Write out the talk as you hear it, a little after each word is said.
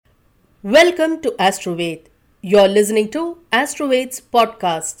Welcome to Astroved. You're listening to Astroved's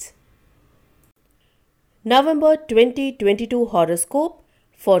podcasts. November 2022 horoscope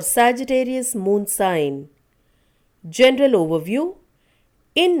for Sagittarius moon sign. General overview.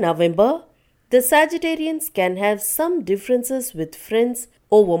 In November, the Sagittarians can have some differences with friends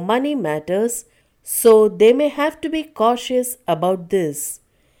over money matters, so they may have to be cautious about this.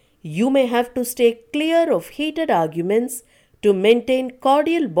 You may have to stay clear of heated arguments to maintain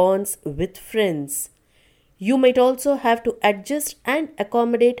cordial bonds with friends. You might also have to adjust and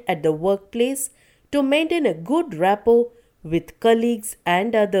accommodate at the workplace to maintain a good rapport with colleagues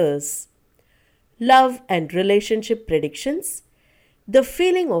and others. Love and relationship predictions. The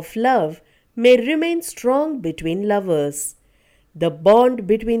feeling of love may remain strong between lovers. The bond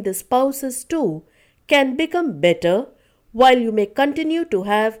between the spouses too can become better, while you may continue to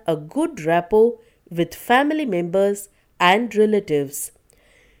have a good rapport with family members and relatives.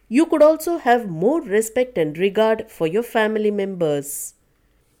 You could also have more respect and regard for your family members.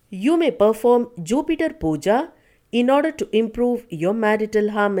 You may perform Jupiter Puja in order to improve your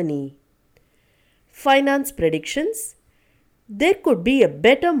marital harmony. Finance predictions. There could be a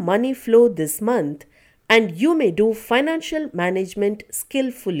better money flow this month and you may do financial management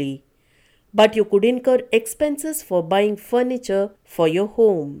skillfully. But you could incur expenses for buying furniture for your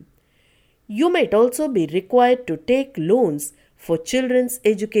home. You might also be required to take loans for children's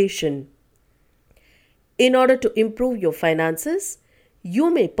education. In order to improve your finances,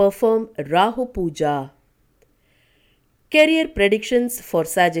 you may perform Rahu Puja. Career predictions for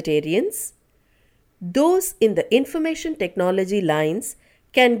Sagittarians. Those in the information technology lines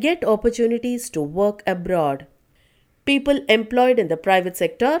can get opportunities to work abroad. People employed in the private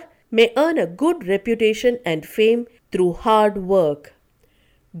sector may earn a good reputation and fame through hard work.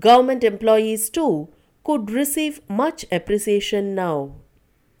 Government employees too could receive much appreciation now.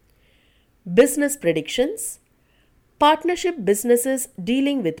 Business predictions. Partnership businesses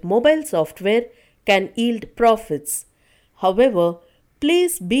dealing with mobile software can yield profits. However,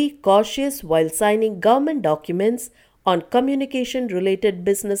 please be cautious while signing government documents on communication related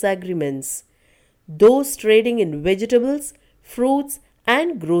business agreements. Those trading in vegetables, fruits,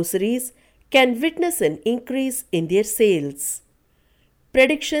 and groceries can witness an increase in their sales.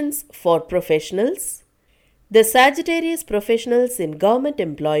 Predictions for professionals. The Sagittarius professionals in government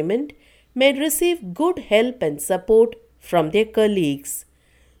employment may receive good help and support from their colleagues.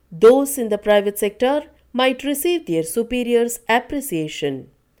 Those in the private sector might receive their superiors' appreciation.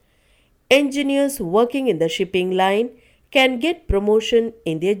 Engineers working in the shipping line can get promotion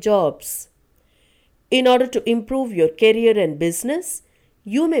in their jobs. In order to improve your career and business,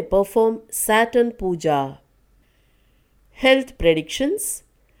 you may perform Saturn Puja. Health predictions.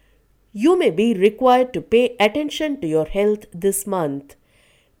 You may be required to pay attention to your health this month.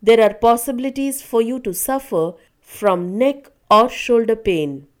 There are possibilities for you to suffer from neck or shoulder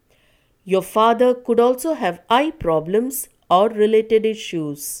pain. Your father could also have eye problems or related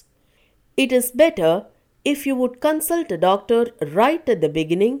issues. It is better if you would consult a doctor right at the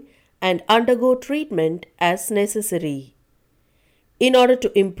beginning and undergo treatment as necessary. In order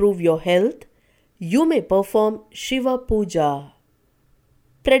to improve your health, you may perform Shiva Puja.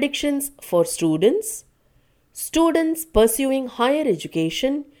 Predictions for students. Students pursuing higher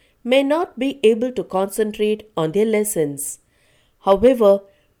education may not be able to concentrate on their lessons. However,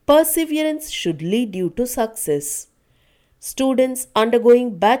 perseverance should lead you to success. Students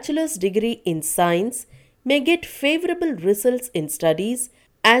undergoing bachelor's degree in science may get favorable results in studies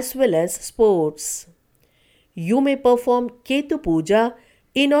as well as sports. You may perform Ketu Puja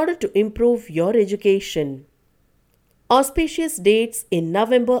in order to improve your education. Auspicious dates in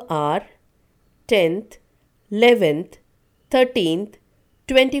November are 10th, 11th, 13th,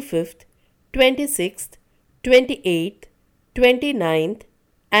 25th, 26th, 28th, 29th,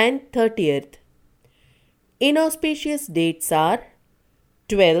 and 30th. Inauspicious dates are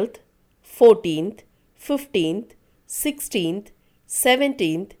 12th, 14th, 15th, 16th,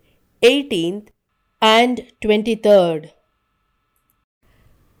 17th, 18th, and 23rd.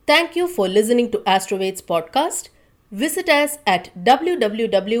 Thank you for listening to Astroved's podcast. Visit us at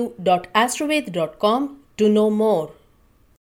www.astroved.com to know more.